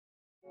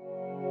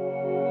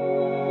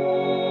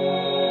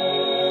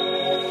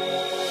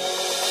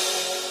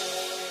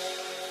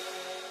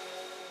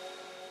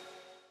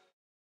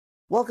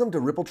Welcome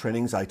to Ripple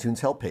Training's iTunes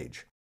help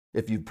page.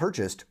 If you've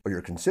purchased or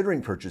you're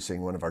considering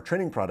purchasing one of our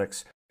training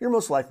products, you're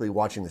most likely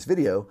watching this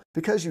video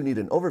because you need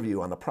an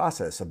overview on the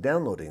process of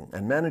downloading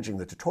and managing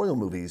the tutorial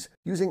movies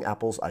using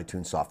Apple's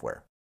iTunes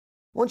software.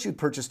 Once you've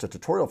purchased a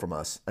tutorial from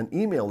us, an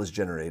email is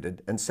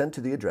generated and sent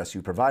to the address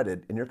you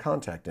provided in your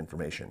contact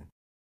information.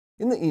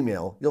 In the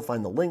email, you'll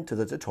find the link to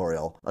the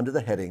tutorial under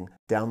the heading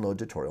Download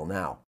Tutorial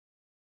Now.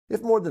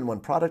 If more than one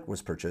product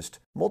was purchased,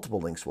 multiple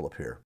links will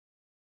appear.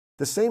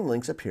 The same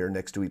links appear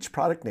next to each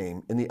product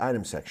name in the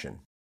item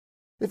section.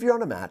 If you're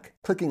on a Mac,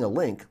 clicking a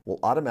link will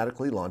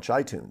automatically launch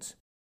iTunes.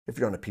 If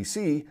you're on a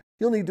PC,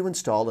 you'll need to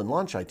install and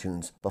launch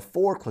iTunes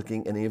before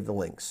clicking any of the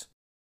links.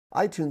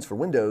 iTunes for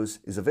Windows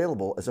is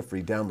available as a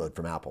free download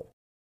from Apple.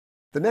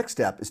 The next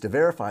step is to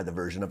verify the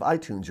version of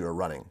iTunes you are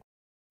running.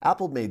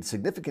 Apple made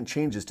significant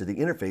changes to the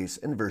interface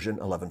in version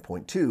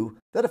 11.2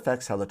 that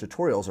affects how the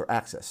tutorials are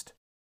accessed.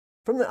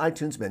 From the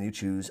iTunes menu,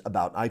 choose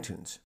About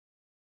iTunes.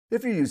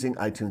 If you're using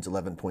iTunes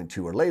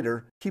 11.2 or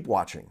later, keep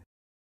watching.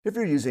 If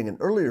you're using an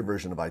earlier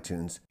version of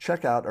iTunes,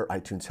 check out our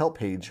iTunes help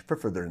page for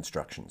further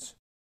instructions.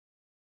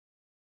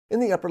 In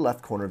the upper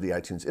left corner of the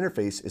iTunes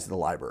interface is the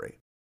library.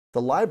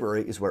 The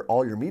library is where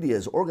all your media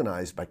is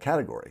organized by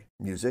category: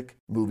 music,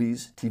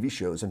 movies, TV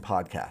shows, and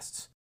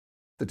podcasts.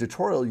 The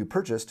tutorial you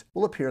purchased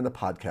will appear in the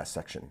podcast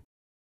section.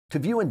 To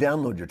view and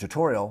download your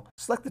tutorial,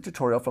 select the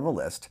tutorial from the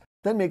list,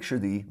 then make sure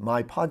the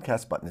My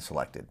Podcast button is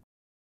selected.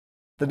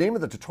 The name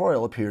of the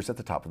tutorial appears at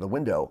the top of the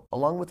window,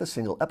 along with a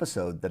single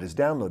episode that is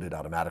downloaded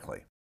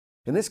automatically.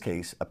 In this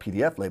case, a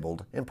PDF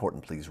labeled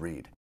Important Please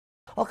Read.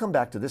 I'll come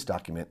back to this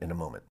document in a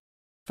moment.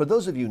 For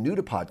those of you new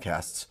to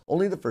podcasts,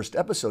 only the first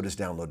episode is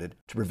downloaded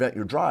to prevent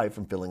your drive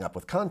from filling up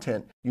with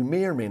content you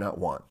may or may not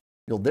want.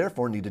 You'll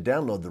therefore need to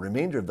download the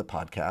remainder of the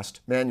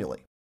podcast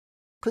manually.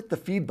 Click the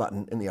Feed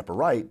button in the upper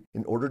right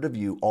in order to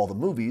view all the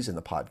movies in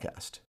the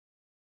podcast.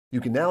 You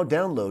can now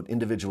download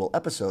individual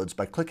episodes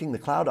by clicking the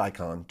cloud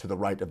icon to the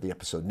right of the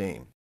episode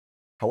name.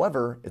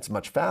 However, it's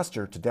much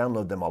faster to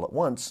download them all at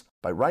once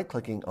by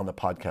right-clicking on the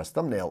podcast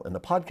thumbnail in the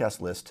podcast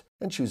list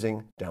and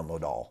choosing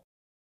Download All.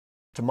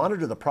 To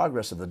monitor the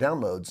progress of the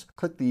downloads,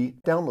 click the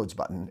Downloads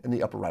button in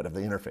the upper right of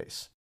the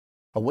interface.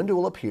 A window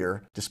will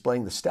appear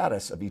displaying the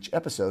status of each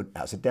episode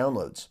as it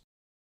downloads.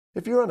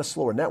 If you're on a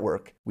slower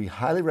network, we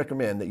highly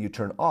recommend that you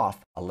turn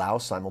off Allow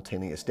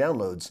Simultaneous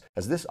Downloads,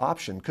 as this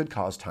option could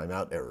cause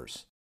timeout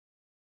errors.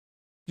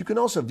 You can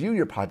also view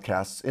your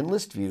podcasts in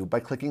List View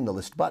by clicking the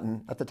List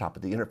button at the top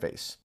of the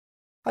interface.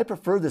 I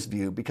prefer this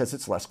view because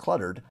it's less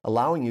cluttered,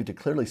 allowing you to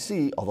clearly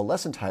see all the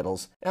lesson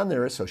titles and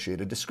their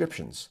associated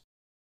descriptions.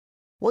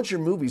 Once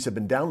your movies have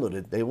been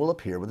downloaded, they will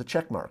appear with a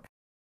check mark.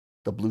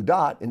 The blue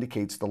dot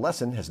indicates the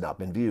lesson has not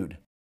been viewed.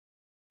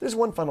 There's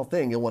one final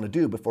thing you'll want to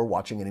do before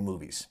watching any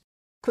movies.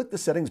 Click the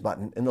Settings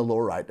button in the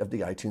lower right of the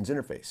iTunes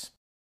interface.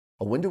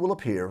 A window will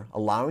appear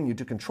allowing you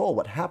to control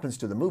what happens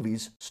to the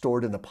movies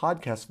stored in the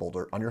podcast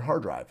folder on your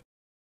hard drive.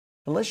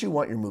 Unless you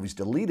want your movies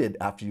deleted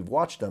after you've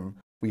watched them,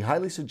 we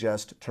highly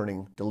suggest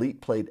turning Delete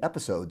Played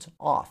Episodes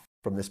off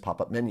from this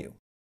pop-up menu.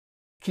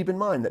 Keep in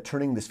mind that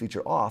turning this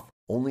feature off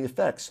only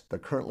affects the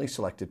currently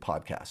selected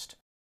podcast.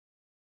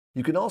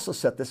 You can also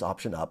set this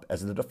option up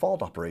as the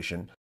default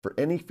operation for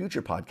any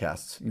future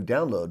podcasts you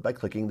download by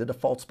clicking the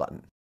Defaults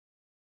button.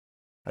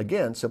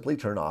 Again, simply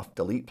turn off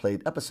Delete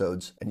Played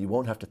Episodes and you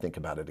won't have to think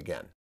about it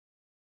again.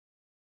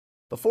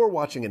 Before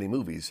watching any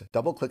movies,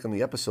 double-click on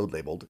the episode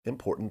labeled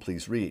Important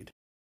Please Read.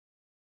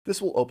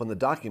 This will open the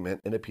document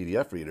in a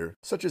PDF reader,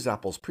 such as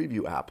Apple's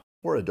Preview app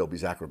or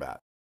Adobe's Acrobat.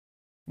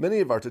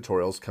 Many of our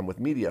tutorials come with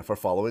media for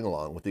following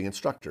along with the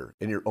instructor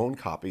in your own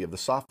copy of the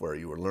software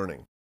you are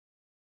learning.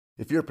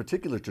 If your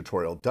particular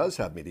tutorial does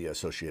have media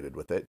associated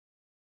with it,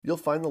 you'll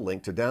find the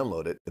link to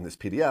download it in this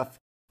PDF,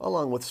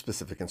 along with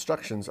specific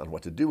instructions on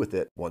what to do with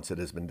it once it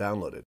has been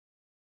downloaded.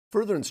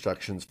 Further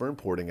instructions for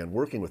importing and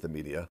working with the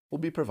media will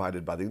be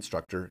provided by the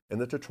instructor in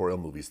the tutorial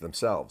movies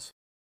themselves.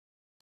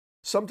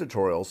 Some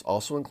tutorials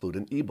also include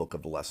an ebook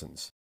of the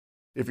lessons.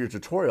 If your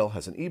tutorial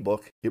has an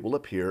ebook, it will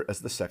appear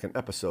as the second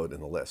episode in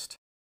the list.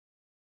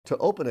 To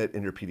open it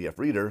in your PDF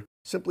reader,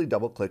 simply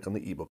double-click on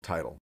the ebook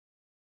title.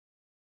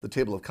 The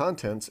table of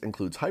contents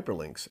includes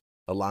hyperlinks,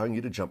 allowing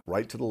you to jump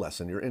right to the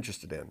lesson you're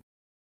interested in.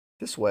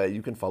 This way,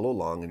 you can follow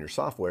along in your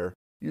software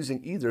using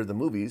either the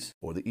movies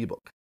or the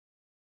ebook.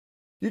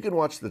 You can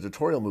watch the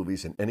tutorial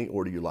movies in any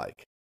order you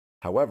like.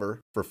 However,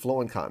 for flow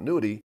and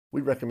continuity,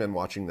 we recommend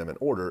watching them in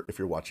order if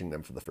you're watching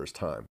them for the first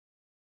time.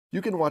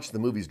 You can watch the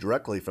movies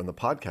directly from the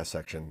podcast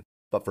section,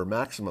 but for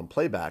maximum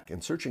playback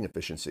and searching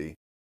efficiency,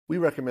 we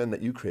recommend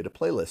that you create a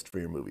playlist for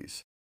your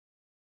movies.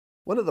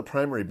 One of the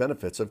primary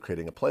benefits of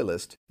creating a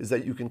playlist is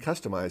that you can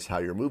customize how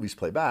your movies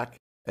play back,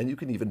 and you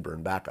can even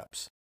burn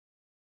backups.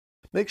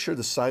 Make sure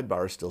the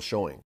sidebar is still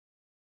showing.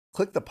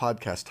 Click the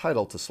podcast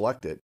title to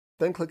select it,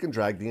 then click and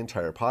drag the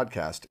entire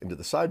podcast into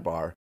the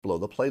sidebar below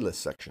the playlist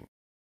section.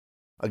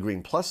 A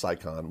green plus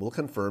icon will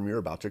confirm you're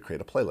about to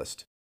create a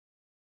playlist.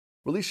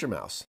 Release your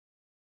mouse.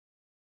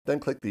 Then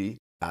click the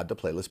Add to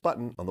Playlist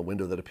button on the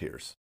window that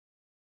appears.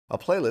 A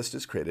playlist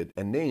is created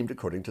and named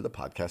according to the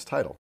podcast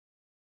title.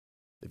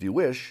 If you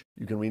wish,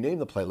 you can rename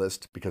the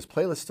playlist because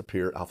playlists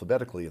appear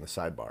alphabetically in the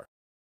sidebar.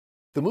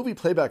 The movie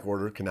playback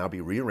order can now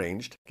be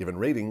rearranged, given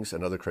ratings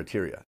and other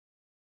criteria.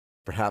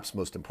 Perhaps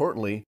most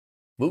importantly,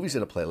 movies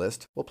in a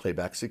playlist will play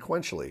back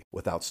sequentially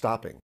without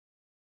stopping,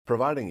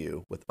 providing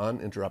you with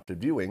uninterrupted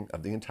viewing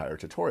of the entire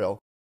tutorial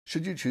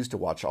should you choose to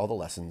watch all the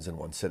lessons in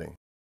one sitting.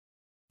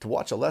 To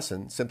watch a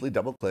lesson, simply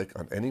double-click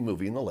on any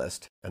movie in the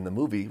list and the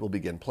movie will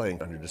begin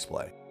playing on your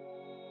display.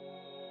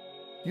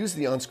 Use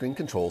the on-screen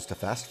controls to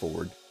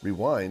fast-forward,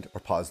 rewind,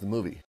 or pause the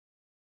movie.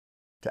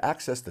 To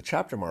access the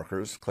chapter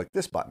markers, click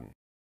this button.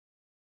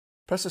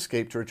 Press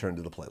Escape to return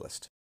to the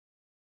playlist.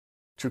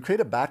 To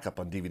create a backup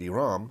on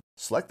DVD-ROM,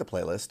 select the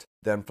playlist,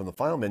 then from the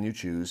File menu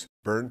choose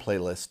Burn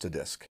Playlist to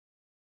Disk.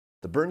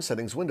 The Burn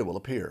Settings window will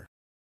appear.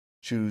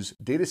 Choose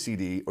Data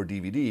CD or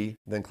DVD,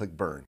 then click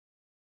Burn.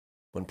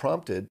 When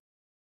prompted,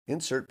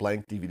 insert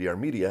blank DVD-R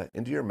media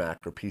into your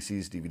Mac or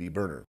PC's DVD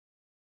burner.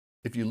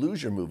 If you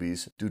lose your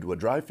movies due to a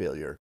drive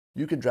failure,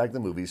 you can drag the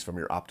movies from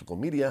your optical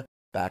media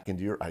back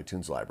into your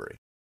iTunes library.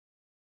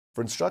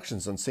 For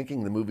instructions on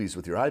syncing the movies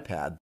with your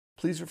iPad,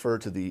 please refer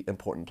to the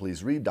Important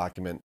Please Read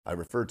document I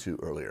referred to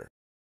earlier.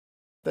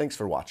 Thanks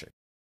for watching.